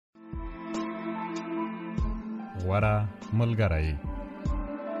غوره ملګری.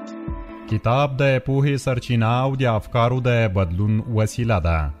 کتاب د پوهې سرچینه او د افکارو د بدلون وسیله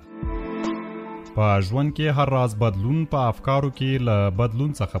ده. په ژوند کې هر راز بدلون په افکارو کې له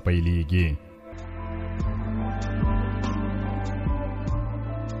بدلون څخه پیلېږي.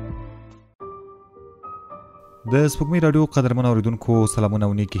 د سپوږمۍ راډیو قدرمن اوریدونکو سلامونه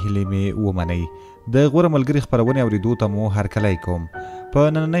او نیکې هیلې مې ومنئ. د غوره ملګري خپرونې اوریدو ته مو هرکلی کوم. په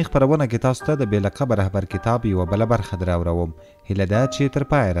نننۍ خپرونه کې تاسو ته د بې لقبه رهبر کتاب یوه بله برخه دراوروم. هیله ده چې تر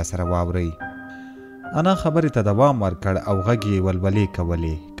پایه راسره واورئ. انا خبرې ته دوام ورکړ او غږ یې ولولې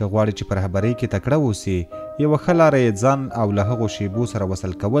کولې. که غواړې چې په رهبرۍ کې تکړه اوسې، یوه ښه لاره یې ځان او له هغو شیبو سره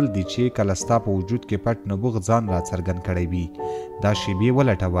وصل کول دي چې کله ستا په وجود کې پټ نبوغ ځان را څرګند کړی وي. دا شیبې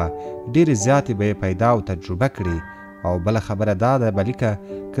ولټوه، ډېرې زیاتې به یې پیدا او تجربه کړې. او بله خبره دا ده بلیکه،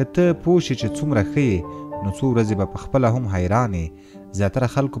 که ته پوه شې چې څومره ښه یې، نو څو ورځې به پخپله هم حیرانې. زیاتره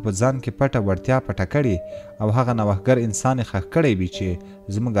خلکو په ځان کې پټه وړتیا پټه کړې او هغه نوښتګر انسان یې ښخ کړی وي چې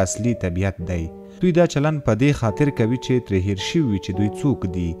زموږ اصلي طبیعت دی. دوی دا چلن په دې خاطر کوي چې ترې هیر شوي وي چې دوی څوک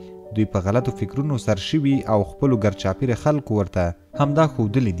دي. دوی په غلطو فکرونو سر شوي او خپلو ګرچاپیرې خلکو ورته همدا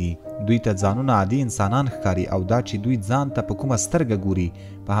ښودلي دي. دوی ته ځانونه عادي انسانان ښکاري او دا چې دوی ځان ته په کومه سترګه ګوري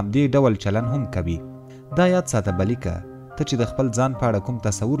په همدې ډول چلن هم کوي. دا یاد ساته بلیکه، ته چې د خپل ځان په اړه کوم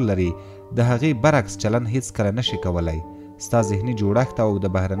تصور لري، د هغې برعکس چلن هیڅکله نشي کولی. ستا ذهني جوړښت او د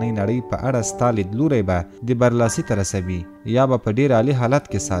بهرنۍ نړۍ په اړه ستا لیدلوری به د برلاسي ته رسوي یا به په ډېر عالي حالت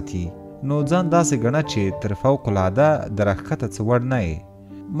کې ساتي. نو ځان داسې ګڼه چې تر فوق العاده د راښکته څه وړ نه یې.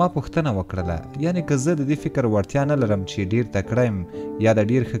 ما پوښتنه وکړله، یعنې که زه د دې فکر وړتیا نه لرم چې ډېر تکړه یم یا د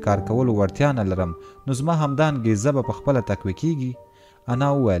ډېر ښه کار کولو وړتیا نه لرم، نو زما همدا انګېزه به پخپله تقویه کېږي؟ انا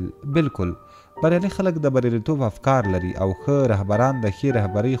وویل بالکل. بریالي خلک د بریالیتوب افکار لري او ښه رهبران د ښې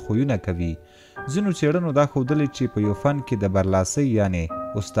رهبرۍ خویونه کوي. ځینو څېړنو دا ښودلې چې په یو فن کې د برلاسۍ یعنې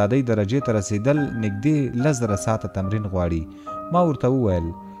استادۍ درجې ته رسېدل نږدې 10,000 ساعته تمرین غواړي. ما ورته وویل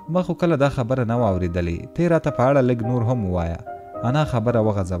ما خو کله دا خبره نه وه اورېدلې، ته یې راته په اړه لږ نور هم ووایه. انا خبره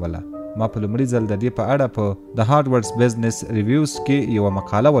وغځوله. ما په لومړي ځل د دې په اړه په د هارډورډز بزنس ریویوز کې یوه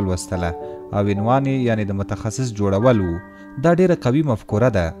مقاله ولوستله او عنوان یې یعنې د متخصص جوړول و. دا ډېره قوي مفکوره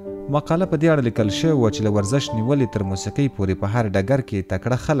ده. مقاله په دې اړه لیکل شوې وه چې له ورزش نیولې تر موسیقۍ پورې په هر ډګر کې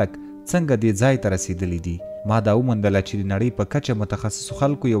تکړه خلک څنګه دې ځای ته رسېدلي دي. ما دا وموندله چې د نړۍ په کچه متخصصو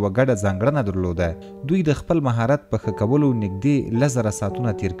خلکو یوه ګډه ځانګړنه درلوده. دوی د خپل مهارت په ښه کولو نږدې 10,000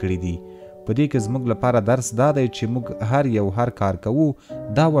 ساعتونه تیر کړي دي. په دې کې زموږ لپاره درس دا دی چې موږ هر کار کوو،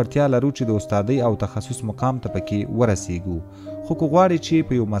 دا وړتیا لرو چې د استادۍ او تخصص مقام ته پکې ورسیږو. خو که غواړې چې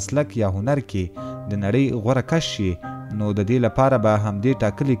په یو مسلک یا هنر کې د نړۍ غوره کس شي، نو د دې لپاره به همدې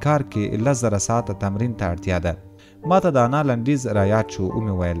ټاکلي کار کې 10,000 ساعته تمرین ته اړتیا ده. ما ته د انا لنډیز رایاد شو.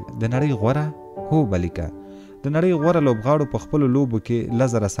 ومې ویل د نړۍ غوره؟ هو بلیکه، د نړۍ غوره لوبغاړو په خپلو لوبو کې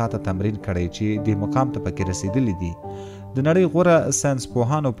 10,000 ساعته تمرین کړی چې دې مقام ته پکې رسېدلي دي. د نړۍ غوره ساینس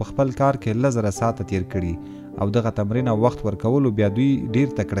پوهانو په خپل کار کې 10,000 ساعته تیر کړي او دغه تمرین او وخت ورکولو بیا دوی ډیر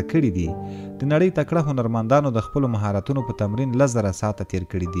تکړه کړي دي. د نړۍ تکړه هنرمندانو د خپلو مهارتونو په تمرین 10,000 ساعته تیر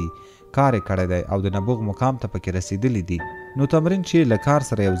کړي دي، کار یې کړی دی او د نبوغ مقام ته پکې رسېدلي دي. نو تمرین چې له کار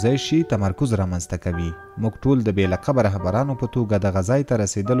سره یو ځای شي تمرکز رامنځته کوي. موږ ټول د بې لقبه رهبرانو په توګه دغه ځای ته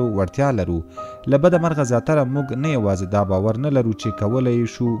رسېدلو وړتیا لرو. له بده مرغه زیاتره موږ نه یوازې دا باور نه لرو چې کولی یې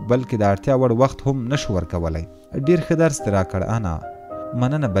شو، بلکې د اړتیا وړ وخت هم نشو ورکولی. ډېر ښه درس دې راکړ انا.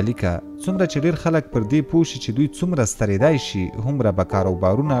 مننه بلیکه. څومره چې ډېر خلک پر دې پوه شي چې دوی څومره سترېدای شي، هومره به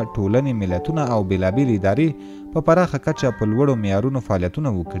کاروبارونه، ټولنې، ملتونه او بېلابېلې ادارې په پراخه کچه په لوړو معیارونو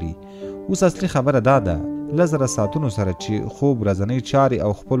فعالیتونه وکړي. اوس اصلي خبره دا ده، 10,000 ساعتونو سره چې خوب، ورځنۍ چارې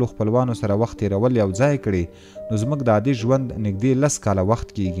او خپلو خپلوانو سره وخت تېرول یو ځای کړي، نو زموږ د عادي ژوند نږدې 10 کاله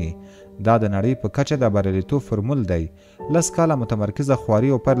وخت کیږي. دا د نړۍ په کچه د بریالیتوب فرمول دی. 10 کاله متمرکزه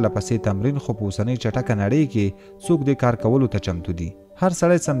خواري او پرله پسې تمرین، خو په اوسنۍ چټکه نړۍ کې څوک دې کار کولو ته چمتو دي. هر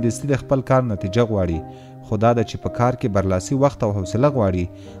سړی سمدستي د خپل کار نتیجه غواړي، خو دا ده چې په کار کې برلاسي وخت او حوصله غواړي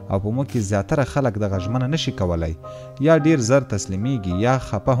او په موږ کې زیاتره خلک دغه ژمنه نشي کولی. یا ډیر زر تسلیمیږي یا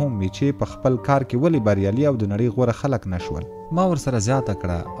خفه هم وي چې په خپل کار کې ولې بریالي او د نړۍ غوره خلک نشول. ما ورسره زیاته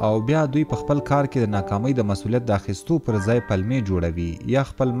کړه او بیا دوی په خپل کار کې د ناکامۍ د مسؤلیت د اخیستو پر ځای پلمې جوړوي یا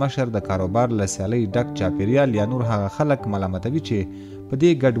خپل مشر د کاروبار له سیالۍ ډک چاپیریال یا نور هغه خلک ملامتوي چې په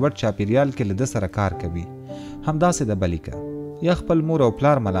دې ګډوډ چاپیریال کې له ده سره کار کوي. همداسې د بلیکه، یا خپل مور او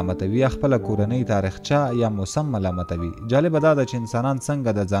پلار ملامتوي یا خپله کورنۍ تاریخچه یا موسم ملامتوي. جالبه دا ده چې انسانان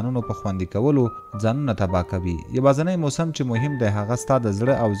څنګه د ځانونو په خوندي کولو ځانونه تباه کوي. یوازینی موسم چې مهم دی هغه ستا د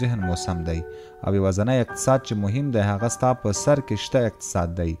زړه او ذهن موسم دی، او یوازینی اقتصاد چې مهم دی هغه ستا په سر کې شته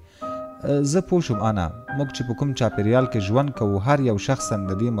اقتصاد دی. زه پوه شوم انا موږ چې په کوم چاپیریال کې ژوند کوو هر یو شخصا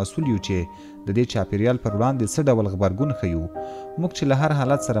د دې مسؤل یو چې د دې چاپیریال پر وړاندې څه ډول غبرګون ښیو. موږ چې له هر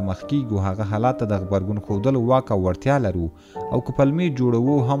حالت سره مخ کیږو هغه حالات ته د غبرګون ښودلو واک او وړتیا لرو او که پلمې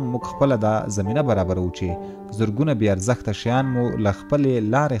جوړوو هم موږ خپله دا زمینه برابرو چې زرګونه بې ارزښته شیان مو له خپلې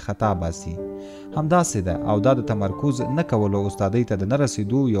لارې خطا باسي. همداسې ده او دا د تمرکز نه کولو استادۍ ته د نه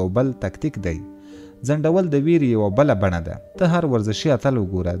رسېدو یو بل تکتیک دی. ځنډول د ویرې یوه بله بڼه ده. ته هر ورزشي اتل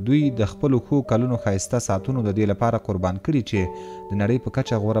وګوره، دوی د خپلو ښو کلونو ښایسته ساعتونو د دې لپاره قربان کړي چې د نړۍ په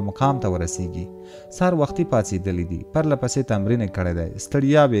کچه غوره مقام ته ورسیږي. سهار وختي پاڅېدلی دي، پرله پسې تمرین یې کړی دی،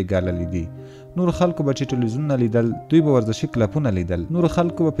 ستړیاوې یې ګاللې دي. نور خلکو به چې ټلویزیونونه لیدل دوی به ورزشي کلپونه لیدل، نور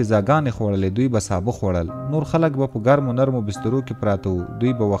خلکو به پیزاګانې خوړلې دوی به سابه خوړل، نور خلک به په ګرمو نرمو بسترو کې پراته وو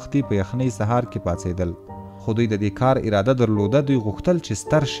دوی به وختي په یخنۍ سهار کې پاڅېدل. خو دوی د دې کار اراده درلوده، دوی غوښتل چې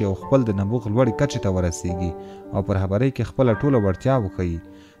ستر شي او خپل د نبوغ لوړې کچې ته ورسیږي او پر رهبرۍ کې خپله ټوله وړتیا وښیي.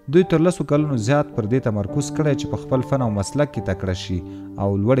 دوی تر 10 کلونو زیات پر دې تمرکز کړی چې په خپل فن او مسلک کې تکړه شي او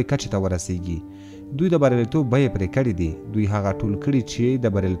لوړې کچې ته ورسیږي. دوی د بریالیتوب بیې پرې کړې دي، دوی هغه ټول کړي چې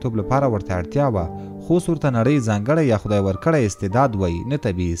د بریالیتوب لپاره ورته اړتیا وه، خو ورته نړۍ ځانګړی یا خدای ورکړی استعداد وایي، نه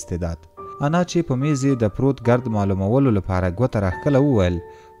طبیعي استعداد. انا چې په میز د پروت ګرد معلومولو لپاره ګوته راښکله وویل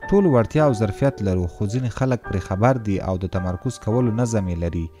ټول وړتیا او ظرفیت لرو خو ځینې خلک پرې خبر دي او د تمرکز کولو نظم یې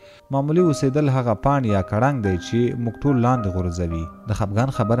لري. معمولي اوسېدل هغه پاڼ یا کړنګ دی چې موږ ټول لاندې غورځوي. د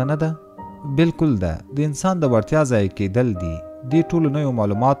خفګان خبره نه ده؟ بالکل ده، د انسان د وړتیا ضایع کېدل دي. دې ټولو نویو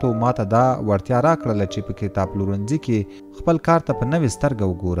معلوماتو ماته دا وړتیا راکړله چې په کتاب پلورنځي کې خپل کار ته په نوې سترګه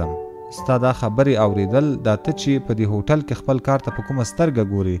وګورم. ستا دا خبرې اوریدل دا ته چې په دې هوټل کې خپل کار ته په کومه سترګه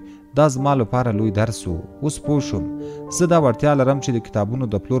ګورې دا زما لپاره لوی درس و. اوس پوه شوم زه دا وړتیا لرم چې د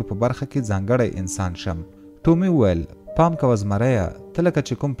کتابونو د پلور په برخه کې ځانګړی انسان شم. ټومي وویل پام کوه زمریه، ته لکه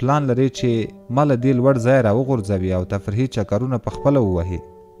چې کوم پلان لرې چې ما له دې لوړ ځای راوغورځوي او تفریحي چکرونه په خپله ووهي.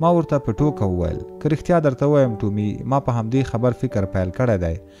 ما ورته په ټوکه وویل که رښتیا درته ووایم ټومي ما په همدې خبر فکر پیل کړی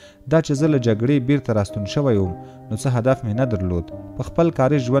دی. دا چې زه له جګړې بیرته راستون شوی وم نو څه هدف مې نه درلود، په خپل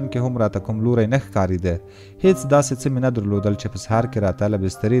کاري ژوند کې هم راته کوم لوری نه ښکارېده، هېڅ داسې څه مې نه درلودل چې په سهار کې راته له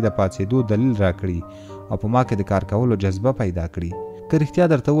بسترې د پاڅېدو دلیل راکړي او په ما کې د کار کولو جذبه پیدا کړي. که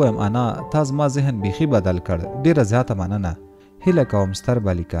رښتیا درته ووایم انا تا زما ذهن بیخي بدل کړ. ډېره زیاته مننه. هیله کوم ستر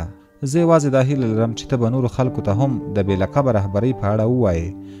بالیکه، زه یوازې دا هیله لرم چې ته به نورو خلکو ته هم د بې لقبه رهبرۍ په اړه ووایې.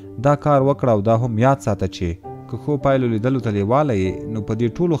 دا کار وکړه او دا هم یاد ساته چې که ښو پایلو لیدلو ته لیواله یې نو په دې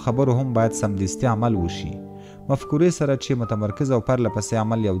ټولو خبرو هم باید سمدستي عمل وشي. مفکورې سره چې متمرکز او پرله پسې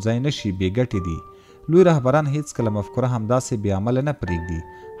عمل یو ځای نشي بې ګټې دي. لوی رهبران هیڅکله مفکوره همداسې بې عمله نه پرېږدي،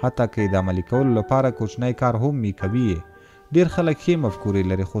 حتی که د عملي کولو لپاره کوچنی کار هم می کوي. ډېر خلک ښې مفکورې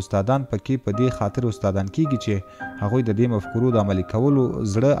لري خو استادان پکې په دې خاطر استادان کیږي چې هغوی د دې مفکورو د عملي کولو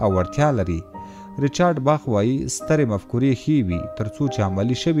زړه او وړتیا لري. ریچارډ باخ وایي سترې مفکورې ښې وي تر څو چې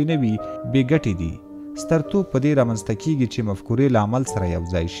عملي شوي نه وي بې ګټې دي. سترتوب په دې رامنځته کیږي چې مفکورې له عمل سره یو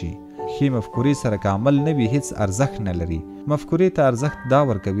ځای شي. ښې مفکورې سره که عمل نه وي هیڅ ارزښت نه لري. مفکورې ته ارزښت دا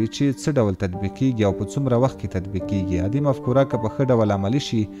ورکوي چې څه ډول تطبیق کیږي او په څومره وخت کې تطبیق کیږي. عادي مفکوره که په ښه ډول عملي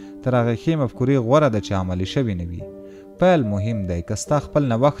شي تر هغې ښې مفکورې غوره ده چې عملي شوي نه وي. پیل مهم دی، که ستا خپل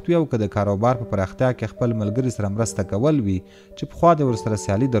نوښت وي او که د کاروبار په پراختیا کې خپل ملګري سره مرسته کول وي چې پخوا دې ورسره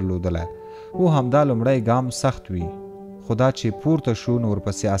سیالي درلودله. او همدا لومړی ګام سخت وي خو دا چې پورته شو نو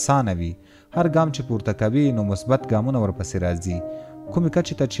ورپسې اسانه وي. هر ګام چې پورته کوي نو مثبت ګامونه ورپسې راځي. کومې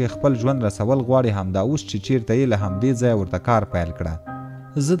کچې ته چې خپل ژوند رسول غواړي همدا اوس چې چیرته یې له همدې ځایه ورته کار پیل کړه.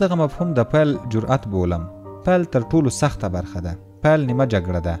 زه دغه مفهوم د پیل جرأت بولم. پیل تر ټولو سخته برخه ده. پیل نیمه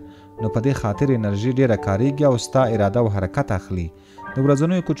جګړه ده، نو په دې خاطر انرژي ډیره کاریږي او ستا اراده او حرکت اخلي. د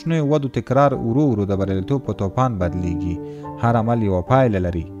ورځنیو کوچنیو ودو تکرار ورو ورو د بریالیتوب په توپان بدلیږي. هر عمل یوه پایله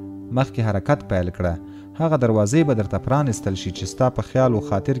لري. مخکې حرکت پیل کړه، هغه دروازې به درته پرانستل شي چې ستا په خیال او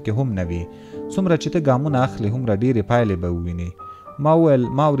خاطر کې هم نه وي. څومره چې ته ګامونه اخلي هومره ډېرې پایلې به ووینې. ما وویل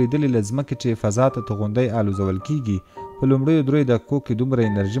ما اورېدلې له ځمکې چې فضا ته توغندۍ الوزول کیږي په لومړیو 3 دقیقو کې دومره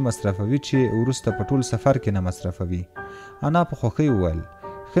انرژي مصرفوي چې وروسته په ټول سفر کې نه مصرفوي. انا په خوښۍ وویل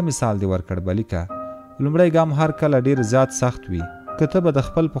ښه مثال دې ورکړ بلیکه. لومړی ګام هر کله ډېر زیات سخت وي. که ته به د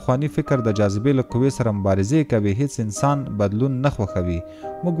خپل پخواني فکر د جاذبې له قوې سره مبارزې کوې هیڅ انسان بدلون نه خوښوي.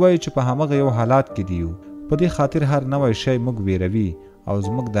 موږ وایو چې په همغه یو حالات کې دیو. په دې خاطر هر نوی شی موږ ویروي او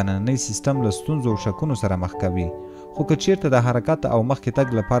زموږ د نننۍ سیستم له ستونزو او شکونو سره مخ کوي. خو که چیرته د حرکت او مخکې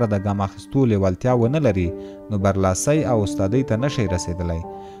تګ لپاره د ګام اخیستو لیوالتیا ونه لري نو برلاسۍ او استادۍ ته نشئ رسېدلی.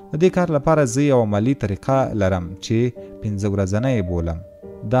 د دې کار لپاره زه یو عملي طریقه لرم چې 5 ورځنۍ یې بولم.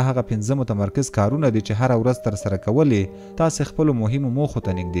 دا هغه 5 متمرکز کارونه دي چې هره ورځ ترسره کولې تاسې خپلو مهمو موخو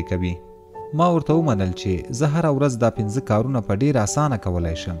ته نږدې کوي. ما ورته ومنل چې زه هره ورځ دا 5 کارونه په ډېر اسانه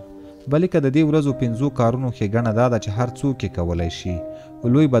کولی شم. بلکې د دې ورځو 5 کارونو ښېګڼه دا ده چې هر څوک یې کولی شي.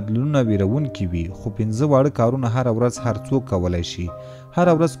 لوی بدلونونه ویرونکي وي، خو 5 واړه کارونه هره ورځ هر څوک کولی شي.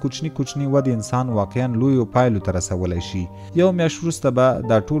 هره ورځ کوچني ودې انسان واقعا لویو پایلو ته رسولی شي. یو میاشت وروسته به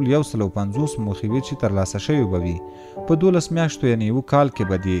دا ټول 150 موخې وي چې ترلاسه شوي به وي. په 12 میاشتو یعنې یو کال کې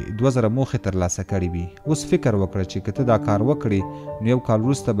به دې 2000 موخې ترلاسه کړي وي. اوس فکر وکړه چې که ته دا کار وکړې نو یو کال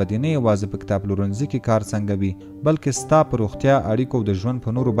وروسته به دې نه یوازې په کتاب پلورنځي کې کار څنګه وي، بلکې ستا په روغتیا، اړیکو او د ژوند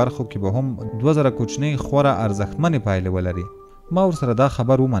په نورو برخو کې به هم 2000 کوچنۍ خورا ارزښتمنې پایلې ولري. ما ورسره دا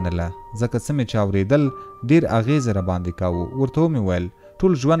خبر ومنله ځکه څه مې چې اورېدل ډېر اغېز را باندې کاوه. ورته ومې ویل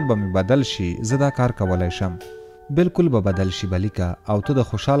ټول ژوند به مې بدل شي، زه دا کار کولی شم. بالکل به بدل شي بلیکه، او ته د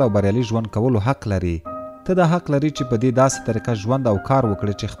خوشحاله او بریالي ژوند کولو حق لري. ته دا حق لري چې په دې داسې طریقه ژوند او کار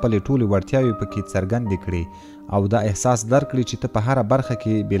وکړې چې خپلې ټولې وړتیاوې پکې څرګندې کړي او دا احساس درکړي چې ته په هره برخه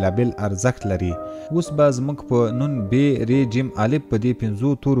کې بېلابېل ارزښت لري. اوس به زموږ په نون ب ر ج الف په دې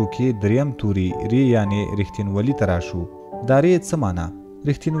 5 تورو کې دریم توري ر یعنې رښتینولي ته راشو. دا ر څه معنا؟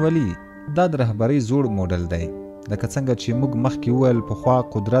 رښتینولي دا د رهبرۍ زوړ موډل دی. لکه څنګه چې موږ مخکې وویل پخوا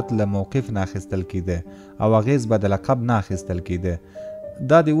قدرت له موقف نه اخیستل کېده او اغیز به د لقب نه اخیستل کېده.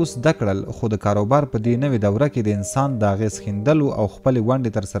 دا دې اوس زده کړل، خو د کاروبار په دې نوې دوره کې د انسان د اغیز ښیندلو او خپلې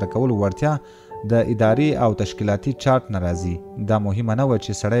ونډې ترسره کولو وړتیا د اداري او تشکیلاتي چارټ نه راځي. دا مهمه نه وه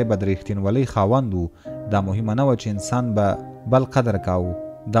چې سړی به د رښتینولۍ خاوند و، دا مهمه نه وه چې انسان به بل قدر کاوه،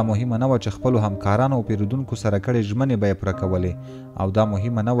 دا مهمه نه وه چې خپلو همکارانو او پیرودونکو سره کړې ژمنې به یې پوره کولې، او دا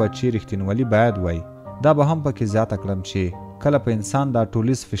مهمه نه وه چې رښتینولي باید وای. دا به هم پکې زیاته کړم چې کله په انسان دا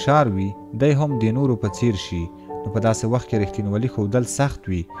ټولیز فشار وي دی هم د نورو په څیر شي، نو په داسې وخت کې رښتینولي ښودل سخت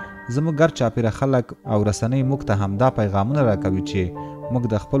وي. زموږ ګرد چاپېره خلک او رسنۍ موږ ته همدا پیغامونه راکوي چې موږ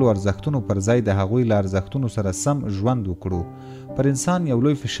د خپلو ارزښتونو پر ځای د هغوی له ارزښتونو سره سم ژوند وکړو. پر انسان یو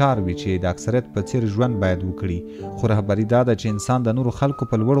لوی فشار وي چې د اکثریت په څیر ژوند باید وکړي، خو رهبري دا ده چې انسان د نورو خلکو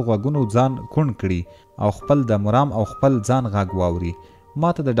په لوړ غوږونو ځان کوڼ کړي او خپل د مرام او خپل ځان غږ واوري. ما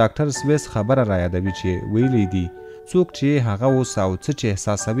ته د ډاکټر سویس خبره را یادوي چې ویلی دي څوک چې هغه اوس او څه چې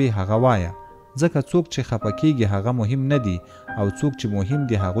احساسوي هغه وایه، ځکه څوک چې خفه کېږي هغه مهم نه دي او څوک چې مهم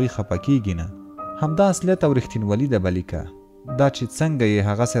دي هغوی خفه کېږي نه. همدا اصلیت او رښتینولي ده بلیکه. دا چې څنګه یې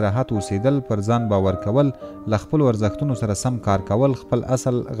هغسې راحت اوسېدل، پر ځان باور کول، له خپلو ارزښتونو سره سم کار کول، خپل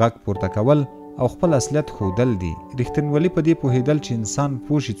اصل غږ پورته کول او خپل اصلیت ښودل دي. رښتینولي په دې پوهېدل چې انسان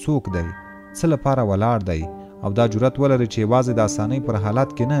پوه شي څوک دی، څه لپاره ولاړ دی، او دا جرأت ولري چې یوازې د اسانۍ پر حالت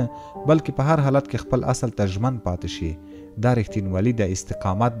کې نه بلکې په هر حالت کې خپل اصل ته ژمن پاتې شي. دا رښتینولي د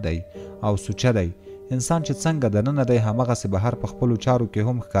استقامت دی او سوچه دی. انسان چې څنګه دننه دی همغسې بهر په خپلو چارو کې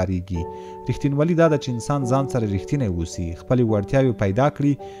هم ښکارېږي. رښتینولي دا ده چې انسان ځان سره رښتینی اوسي، خپلې وړتیاوې پیدا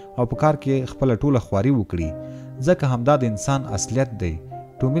کړي او په کار کې خپله ټوله خواري وکړي، ځکه همدا د انسان اصلیت دی.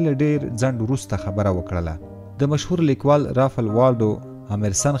 ټومي له ډېر ځنډ وروسته خبره وکړله. د مشهور لیکوال رافل والډو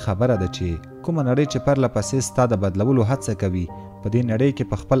امرسن خبره ده چې کومه نړۍ چې پرله پسې ستا د بدلولو هڅه کوي، په دې نړۍ کې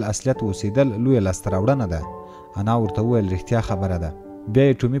په خپل اصلیت اوسېدل لویه لاسته راوړنه ده. انا ورته وویل رښتیا خبره ده. بیا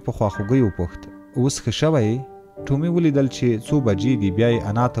یې ټومي په خواخوږۍ وپوښت اوس ښه شوی؟ ټومي ولیدل چې 2 بجې دي. بیا یې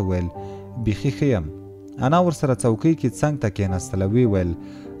انا ته ویل بیخي ښه یم. انا ورسره څوکۍ کې څنګ ته کېناستله. ویې ویل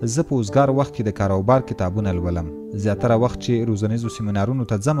زه په اوزګار وخت کې د کاروبار کتابونه لولم، زیاتره وخت چې روزنیزو سیمینارونو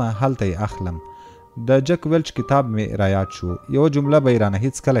ته ځمه هلته یې اخلم. د جک ویلچ کتاب مې رایاد شو. یوه جمله به یې رانه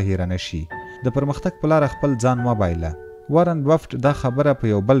هېڅکله هیره نه شي: د پرمختګ په لاره خپل ځان مه بایله. وارن بفټ دا خبره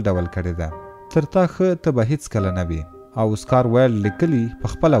په یو بل ډول کړې ده: تر تا ښه ته به هېڅکله نه وي. او اسکار وایل لیکلي په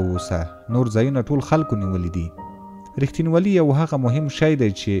خپله اوسه، نور ځایونه ټول خلکو نیولي دي. رښتینولي یو هغه مهم شی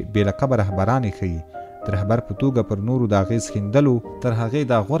دی چې بې لقبه رهبران یې ښیي. د رهبر په توګه پر نورو د اغېز ښیندلو تر هغې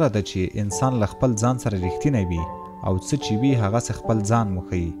دا غوره ده چې انسان له خپل ځان سره رښتینی وي او څه چې وي هغسې خپل ځان مو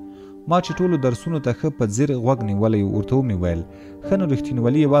ښیي. ما چې ټولو درسونو ته ښه په ځیر غوږ نیولی ورته ومې ویل ښه نو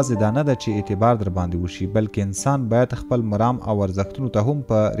رښتینولي یوازې دا نه ده چې اعتبار در باندې وشي، بلکې انسان باید خپل مرام او ارزښتونو ته هم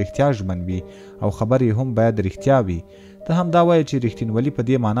په رښتیا ژمن وي او خبرې هم باید رښتیا وي. ته هم دا وایې چې رښتینولي په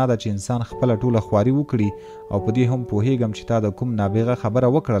دې معنا ده چې انسان خپله ټوله خواري وکړي، او په دې هم پوهېږم چې تا د کوم نابغه خبره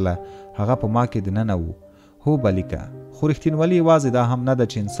وکړله هغه په ما کې دننه و. هو بلیکه، خو رښتینولي یوازې دا هم نه ده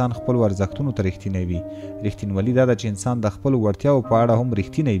چې انسان خپلو ارزښتونو ته رښتینی وي. رښتینولي دا ده چې انسان د خپلو وړتیاو په اړه هم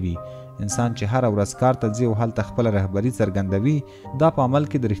رښتینی وي. انسان چې هره ورځ کار ته ځي او هلته خپله رهبري څرګندوي، دا په عمل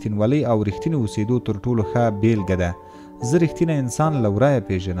کې د رښتینولۍ او رښتینې اوسېدو تر ټولو ښه بیلګه ده. زه رښتینی انسان له ورایه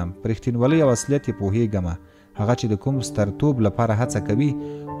پیژنم، په رښتینولۍ او اصلیت یې پوهېږم. هغه چې د کوم سترتوب لپاره هڅه کوي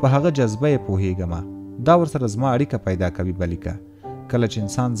په هغه جذبه یې پوهېږم. دا ورسره زما اړیکه پیدا کوي بلیکه. کله چې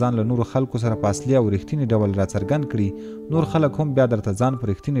انسان ځان له نورو خلکو سره په اصلي او رښتیني ډول راڅرګند کړي، نور خلک هم بیا درته ځان په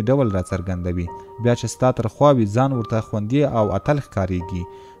رښتیني ډول راڅرګندوي. بیا چې ستا تر خوا وي ځان ورته خوندي او اتل ښکارېږي.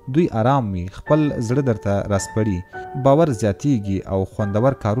 دوی آرام وي، خپل زړه درته راسپړي، باور زیاتیږي او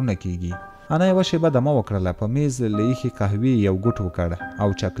خوندور کارونه کیږي. انا یوه شیبه دمه وکړله، په میز له ایښې قهوې یو ګوټ وکړ او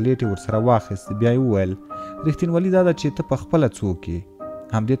چاکلیټ یې ورسره واخیست. بیا یې وویل رښتینولي دا ده چې ته په خپله څوک یې،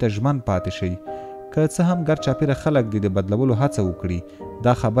 همدې ته ژمن پاتې شئ. که څه هم ګر چاپېره خلک دې د بدلولو هڅه وکړي.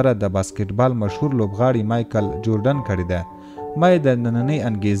 دا خبره د باسکټبال مشهور لوبغاړي مایکل جورډن کړې ده. ما یې د نننۍ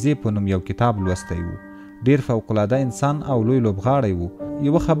انګیزې په نوم یو کتاب لوستی و. ډېر فوقالعاده انسان او لوی لوبغاړی و.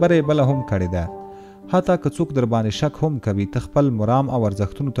 یوه خبره یې بله هم کړې ده، حتی که څوک در باندې شک هم کوي، ته خپل مرام او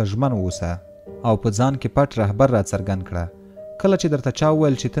ارزښتونو ته ژمن اوسه او په ځان کې پټ رهبر را څرګند کړه. کله چې درته چا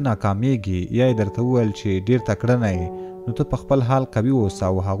وویل چې ته ناکامیږي یا یې درته وویل چې ډېر تکړه نه یې، نو ته په خپل حال قوي اوسه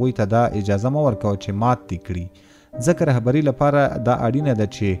او هغوی ته دا اجازه مه ورکوه چې مات دې کړي. ځکه رهبري لپاره دا اړینه ده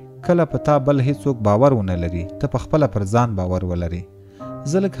چې کله په تا بل هیڅوک باور ونه لري، ته په خپله پر ځان باور ولري.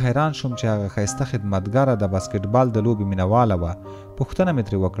 زه لږ حیران شوم چې هغه ښایسته خدمتګاره د باسکټبال د لوبې مینواله وه. پوښتنه مې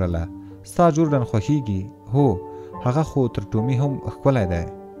ترې وکړله، ستا جورډن خوښیږي؟ هو، هغه خو تر ټومي هم ښکلی دی.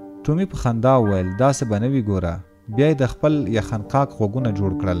 ټومي په خندا وویل داسې به نه وي ګوره. بیا یې د خپل یخنقاق غوږونه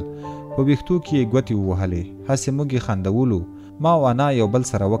جوړ کړل، په ویښتو کې یې ګوتې ووهلې، هسې موږ یې خندولو. ما او انا یو بل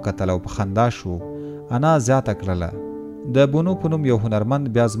سره وکتل او په خندا شو. انا زیاته کړله، د بونو په نوم یو هنرمند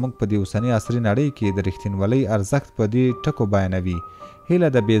بیا زموږ په دې اوسنۍ عصري نړۍ کې د رښتینولۍ ارزښت په دې ټکو بیانوي. هیله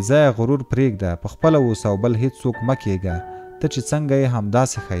د بې ځایه غرور پرېږده، په خپله اوسه او بل هیڅوک مه کېږه. ته چې څنګه یې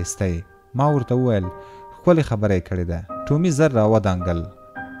همداسې ښایسته یې. ما ورته وویل ښکلې خبره یې کړې ده. ټومي زر را ودانګل،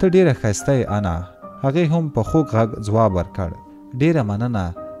 ته ډېره ښایسته یې انا. هغې هم په خوږ غږ ځواب ورکړ، ډېره مننه.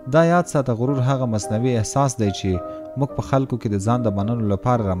 دا یاد ساته غرور هغه مصنوعي احساس دی چې موږ په خلکو کې د ځان د منلو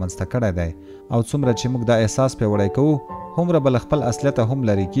لپاره رامنځته کړی دی، او څومره چې موږ دا احساس پیاوړی کوو هومره به له خپل اصلیته هم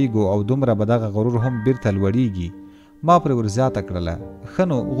لرې کیږو او دومره به دغه غرور هم بیرته لوړیږي. ما پرې ورزیاته کړله، ښه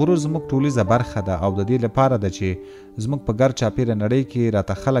نو غرور زموږ ټولیزه برخه ده او د دې لپاره ده چې زموږ په ګر چاپېره نړۍ کې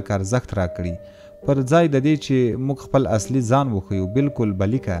راته خلک ارزښت راکړي، پر ځای د دې چې موږ خپل اصلي ځان وښیو. بالکل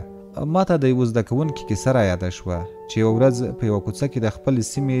بلیکه. ما ته د یوه زده کوونکي کیسه را یاده شوه چې یوه ورځ په یوه کوڅه کې د خپلې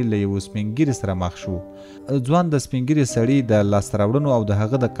سیمې له یوه سپین ږیري سره مخ شو. ځوان د سپین ږیري سړي د لاسته راوړنو او د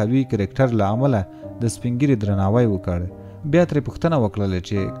هغه د قوي کرکټر له امله د سپین ږیري درناوی وکړ. بیا ترې پوښتنه وکړله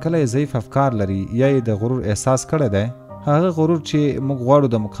چې کله یې ضعیف افکار لري یا یې د غرور احساس کړی دی. هغه غرور چې موږ غواړو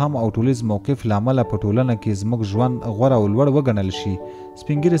د مقام او ټولیز موقف له امله په ټولنه کې زموږ ژوند غوره او لوړ وګڼل شي.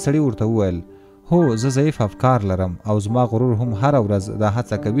 سپین ږیري سړي ورته وویل هو، زه ضعیف افکار لرم او زما غرور هم هره ورځ دا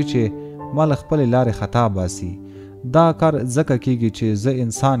هڅه کوي چې ما له خپلې لارې خطا باسي. دا کار ځکه کیږي چې زه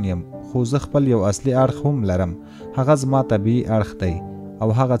انسان یم، خو زه خپل یو اصلي اړخ هم لرم، هغه زما طبیعي اړخ دی، او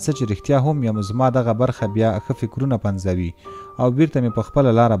هغه څه چې رښتیا هم یم زما دغه برخه بیا ښه فکرونه پنځوي او بیرته مې په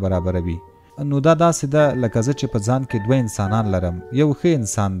خپله لاره برابروي. نو دا داسې ده لکه زه چې په ځان کې دوه انسانان لرم، یو ښه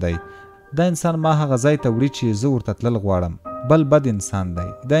انسان دی، دا انسان ما هغه ځای ته وړي چې زه ورته تلل غواړم، بل بد انسان دی،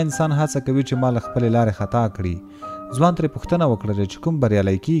 دا انسان هڅه کوي چې ما له خپلې لارې خطا کړي. ځوان ترې پوښتنه وکړله چې کوم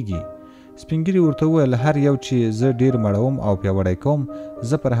بریالی کیږي. سپین ږیري ورته وویل هر یو چې زه ډېر مړوم او پیاوړی کوم،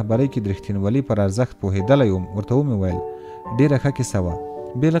 زه په رهبرۍ کې د رښتینولي پر ارزښت پوهېدلی یم. ورته ومې ویل ډېره ښه کیسه وه.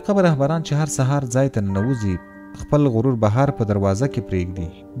 بې لقبه رهبران چې هر سهار ځای ته ننوځي خپل غرور بهر په دروازه کې پرېږدي.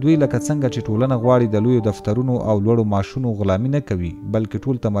 دوی لکه څنګه چې ټولنه غواړي د لویو دفترونو او لوړو معاشونو غلامي نه کوي، بلکې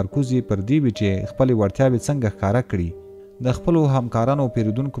ټول تمرکز یې پر دې وي چې خپلې وړتیاوې څنګه ښکاره کړي، د خپلو همکارانو او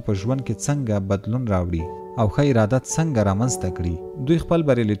پیرودونکو په ژوند کې څنګه بدلون راوړي او ښه ارادت څنګه رامنځته کړي. دوی خپل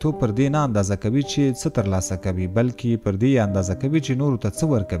بریالیتوب پر دې نه اندازه کوي چې څه ترلاسه کوي، بلکې پر دې اندازه کوي چې نورو ته څه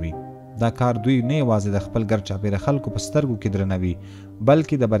ورکوي. دا کار دوی نه یوازې د خپل ګر چاپېره خلکو په سترګو کې درنوي،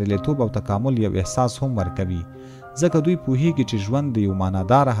 بلکې د بریالیتوب او تکامل یو احساس هم ورکوي، ځکه دوی پوهیږي چې ژوند د یو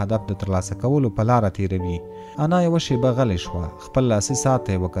معناداره هدف د ترلاسه کولو په لاره تیروي. انا یوه شیبه غلې شوه، خپل لاسي ساعت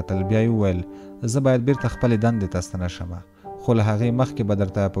ته یې وکتل، بیا یې وویل زه باید بیرته خپلې دندې ته ستنه شمه، خو له هغې مخکې به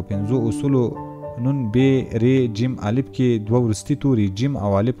درته په 5 اصولو نون ب ر جیم الف کې 2 وروستي توري جیم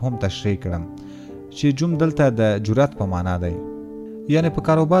او الف هم تشریح کړم چې جوم دلته د جرأت په معنا دی. یعنی په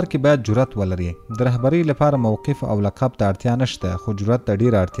کاروبار کې باید جرأت ولري. د رهبرۍ لپاره موقف او لقب ته اړتیا نشته، خو جرأت ته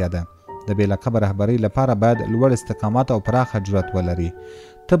ډیره اړتیا ده. د بې لقبه رهبرۍ لپاره باید لوړ استقامت او پراخه جرأت ولري.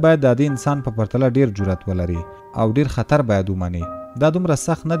 ته باید د دې انسان په پرتله ډیر جرأت ولري او ډیر خطر باید ومنې. دا دومره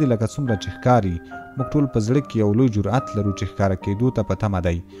سخت نه دی لکه څومره چې ښکاري. موږ ټول په زړه کې یو لوی جرأت لرو چې ښکاره کېدو ته په تمه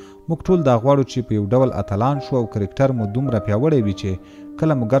دی. موږ ټول دا غواړو چې په یو ډول اتلان شو او کرکټر مو دومره پیاوړی وي چې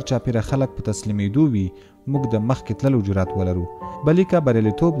کله مو ګر چاپېره خلک په تسلیمېدو وي موږ د مخکې تللو جرأت ولرو. بلکې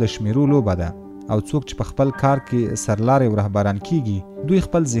بریالیتوب د شمیرو لوبه ده، او څوک چې په خپل کار کې سرلاري او رهبران کیږي دوی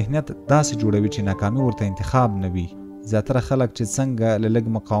خپل ذهنیت داسې جوړوي چې ناکامي ورته انتخاب نه وي. زیاتره خلک چې څنګه له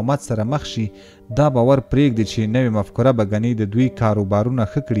لږ مقاومت سره مخ شي دا باور پرېږدي چې نوې مفکوره به ګنې د دوی کاروبارونه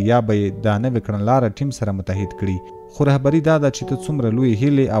ښه کړي یا به یې دا نوې کړنلاره ټیم سره متحد کړي، خو رهبري دا ده چې ته څومره لوی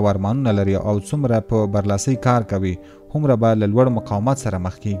هیلې او ارمانونه لري او څومره په برلاسۍ کار کوي هومره به له لوړ مقاومت سره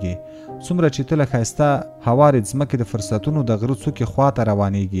مخ کیږي. څومره چې ته له ښایسته هوارې ځمکې د فرصتونو د غره څوکې خواته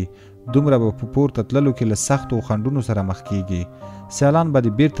روانېږي دومره به په پورته تللو کې له سختو خنډونو سره مخ کیږي. سیالان به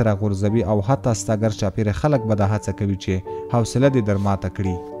دې بیرته راغورځوي او حتی ستا ګر چاپېره خلک به دا هڅه کوي چې حوصله دې در ماته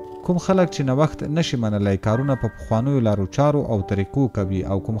کړي. کوم خلک چې نوښت نشي منلی کارونه په پخوانیو لارو چارو او طریقو کوي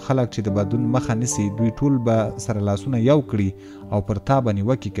او کوم خلک چې د بدلون مخه نیسي دوی ټول به سره لاسونه یو کړي او پر تا به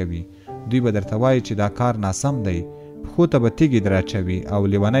نیوکې کوي. دوی به درته وایي چې دا کار ناسم دی، پښو ته به تیږې دراچوي او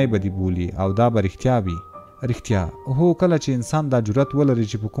لیونی به دې بولي او دا به رښتیا وي. رښتیا هو، کله چې انسان دا جرأت ولري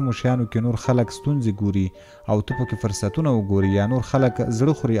چې په کومو شیانو کې نور خلک ستونزې ګوري او ته پکې فرصتونه وګوري یا نور خلک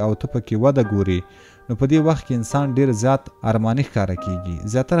زړه خوري او ته پکې وده ګوري نو په دې وخت کې انسان ډیر زیات ارماني ښکاره کیږي.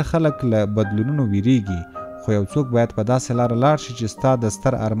 زیاتره خلک له بدلونونو ویریږي خو یو څوک باید په داسې لاره لاړ شي چې ستا د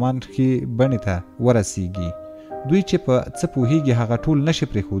ستر ارمان ښې بڼې ته ورسیږي. دوی چې په څه پوهیږي هغه ټول نشي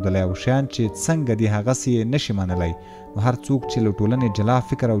پرېښودلی او شیان چې څنګه دي هغسې یې نشي منلی. نو هر څوک چې له ټولنې جلا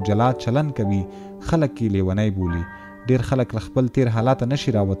فکر او جلا چلن کوي خلک یې لیونی بولي. ډیر خلک له خپل تیر حالاته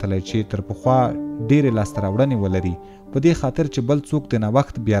نشي راوتلی چې تر پخوا ډیرې لاسته راوړنې ولري په دې خاطر چې بل څوک د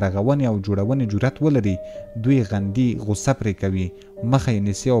نوښت بیارغونې او جوړونې جرأت ولري. دوی غندي، غصه پرې کوي، مخه یې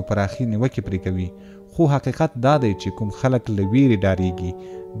نیسي او پراخي نیوکې پرې کوي. خو حقیقت دا دی چې کوم خلک له ویرې ډارېږي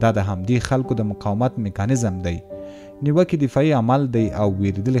دا د همدې خلکو د مقاومت میکانیزم دی. نیوکې دفاعي عمل دی او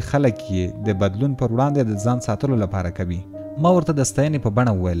ویریدلي خلک یې د بدلون پر وړاندې د ځان ساتلو لپاره کوي. ما ورته د ستاینې په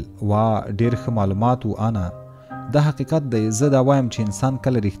بڼه وویل وا ډېر ښه معلومات و انا. دا حقیقت دی. زه دا وایم چې انسان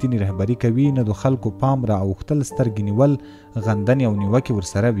کله رښتینې رهبري کوي نه د خلکو پام را اوښتل سترګې نیول غندنې او نیوکې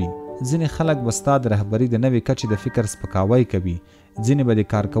ورسره وي. ځینې خلک به ستا د رهبري د نوې کچې د فکر سپکاوی کوي، ځینې به د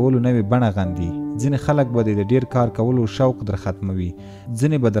کار کولو نوې بڼه غندي، ځینې خلک به د ډیر کار کولو شوق در ختموي،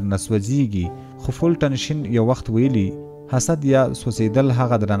 ځینې به در نسوځيږي. خو فولټن شین یو وخت ویلي حسد یا سوځېدل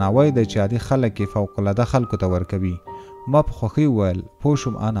هغه درناوی دی چې عادي خلک یې فوقالعاده خلکو ته ورکوي. ما په خوښۍ وویل پوه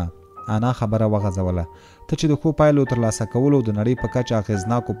شوم انا خبره وغځوله. ته چې د ښو پایلو ترلاسه کولو د نړۍ په کچه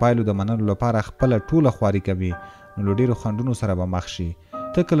اغېزناکو پایلو د منلو لپاره خپله ټوله خواري کوي نو له ډېرو خنډونو سره به مخ شي.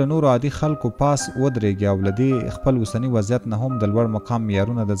 ته که له نورو عادي خلکو پاس ودرېږي او له دې خپل اوسني وضعیت نه هم د لوړ مقام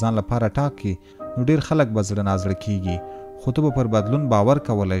معیارونه د ځان لپاره ټاکي نو ډېر خلک به زړه نازړه کیږي. خو ته به پر بدلون باور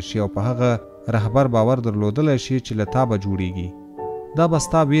کولی شي او په هغه رهبر باور درلودلی شي چې له تا به جوړیږي. دا به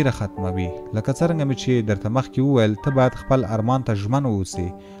ستا ویره ختموي. لکه څرنګه مې چې درته مخکې وویل ته باید خپل ارمان ته ژمن واوسې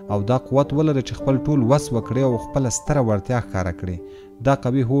او دا قوت ولرې چې خپل ټول وس وکړې او خپله ستره وړتیا ښکاره کړې. دا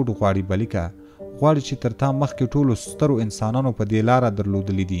قوي هوډ غواړي بلیکه، غواړي چې تر تا مخکې ټولو سترو انسانانو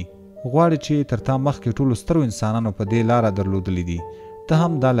په دې لاره درلودلي دي. ته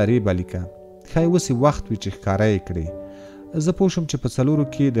هم دا لرې بلیکه. ښایي اوس وخت وي چې ښکاره یې کړې. زه پوه شوم چې په څلورو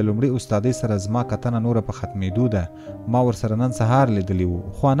کې د لومړۍ استادۍ سره زما کتنه نوره په ختمېدو ده. ما ورسره نن سهار لیدلی و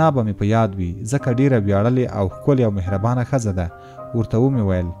خو انا به مې په یاد وي ځکه ډېره ویاړلې او ښکلې او مهربانه ښځه ده. ورته ومې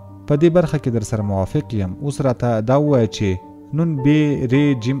ویل په دې برخه کې در سره موافق یم. اوس راته دا ووایه چې نون ب ر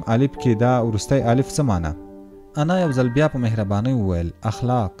جیم الف کې دا وروستی الف څه معنی؟ انا یو ځل بیا په مهربانۍ وویل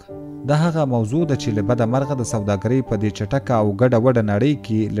اخلاق. دا هغه موضوع ده چې له بده مرغه د سوداګرۍ په دې چټکه او ګډه وډه نړۍ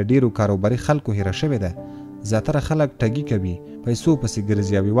کې له ډېرو کاروباري خلکو هیره شوې ده. زیاتره خلک ټګي کوي، پیسو پسې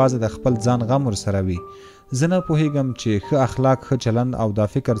ګرځي او یوازې د خپل ځان غم ورسره وي. زه نه پوهیږم چې ښه اخلاق، ښه چلند او دا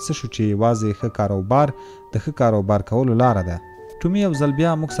فکر څه شو چې یوازې ښه کاروبار د ښه کاروبار کولو لاره ده. ټومي یو ځل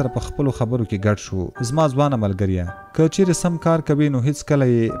بیا موږ سره په خپلو خبرو کې ګډ شو. زما ځوانه ملګریه، که چیرې سم کار کوي نو هیڅکله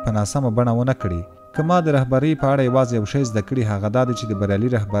یې په ناسمه بڼه ونه کړي. که ما د رهبرۍ په اړه یوازې یو شی زده کړي هغه دا دی چې د بریالي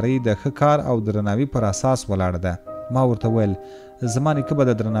رهبرۍ د ښه کار او درناوي پر اساس ولاړه ده. ما ورته ویل زما نیکه به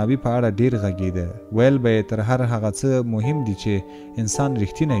د درناوي په اړه ډېر غږېده. ویل به یې تر هر هغه څه مهم دي چې انسان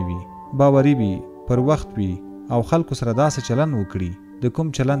رښتینی وي، باوري وي، پر وخت وي او خلکو سره داسې چلن وکړي د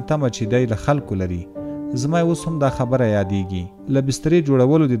کوم چلن تمه چې دی له خلکو لري. زما اوس هم دا خبره یادېږي. له بسترې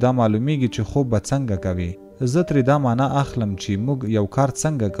جوړولو دې دا معلومیږي چې خوب به څنګه کوي. زه ترې دا معنا اخلم چې موږ یو کار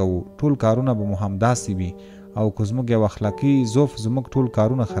څنګه کوو ټول کارونه به مو همداسې وي او که زموږ یو اخلاقي ضعف زموږ ټول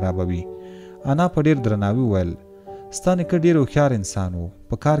کارونه خرابوي. انا په ډېر درناوي وویل ستا نیکه ډېر هوښیار انسان و.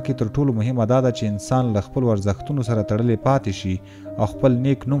 په کار کې تر ټولو مهمه دا ده چې انسان له خپلو ارزښتونو سره تړلی پاتې شي او خپل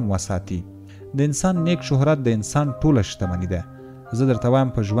نیک نوم وساتي. د انسان نیک شهرت د انسان ټوله شتمني ده. زه درته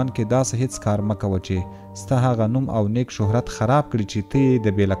وایم په ژوند کې داسې هیڅ کار مه کوه چې ستا هغه نوم او نیک شهرت خراب کړي چې ته یې د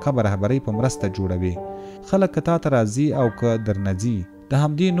بې لقبه رهبرۍ په مرسته جوړوي. خلک که تا ته راځي او که درنه ځي د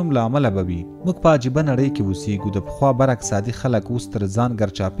همدې نوم له امله به وي. موږ په عجیبه نړۍ کې اوسېږو. د پخوا برعکس عادي خلک اوس تر ځان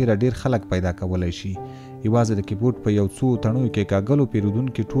ګرچاپېره ډېر خلک پیدا کولی شي. یوازې د کیبورډ په یو څو تڼیو کې کاږلو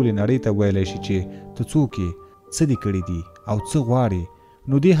پیرودونکي ټولې نړۍ ته ویلی شي چې ته څوک یې، څه دې کړي دي او څه غواړې.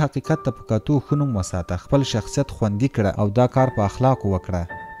 نو دې حقیقت ته په کتو ښه نوم وساته، خپل شخصیت خوندي کړه او دا کار په اخلاقو وکړه.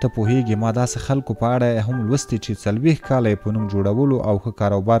 ته پوهیږې ما داسې خلکو په اړه هم لوستي چې 40 کاله یې په نوم جوړولو او ښه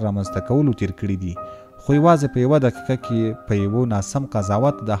کاروبار رامنځته کولو تیر کړي دي، خو یوازې په 1 دقیقه کې په یو ناسم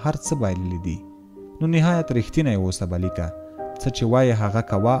قضاوت د هر څه بایللي دي. نو نهایت رښتینی اوسه بلیکه، څه چې وایې هغه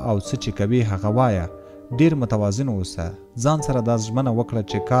کوه او څه چې کوي هغه وایه. ډیر متوازن اوسه، ځان سره دا ژمنه وکړه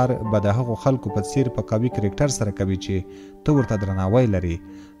چې کار به د هغو خلکو په څیر په قوي کرکټر سره کوي چې ته ورته درناوی لري.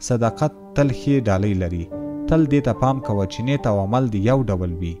 صداقت تل ښې ډالۍ لري. تل دې ته پام کوه چې نیت او عمل دې یو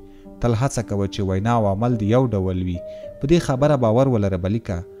ډول وي. تل هڅه کوه چې وینا او عمل دې یو ډول وي. په دې خبره باور ولره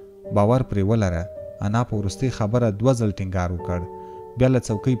بلیکه، باور پرې ولره. انا په وروستۍ خبره 2 ځل ټینګار وکړ، بیا له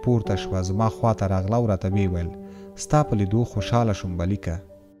څوکۍ پورته شوه، زما خواته راغله او راته ویې ویل ستا په لیدو خوشحاله شوم بلیکه.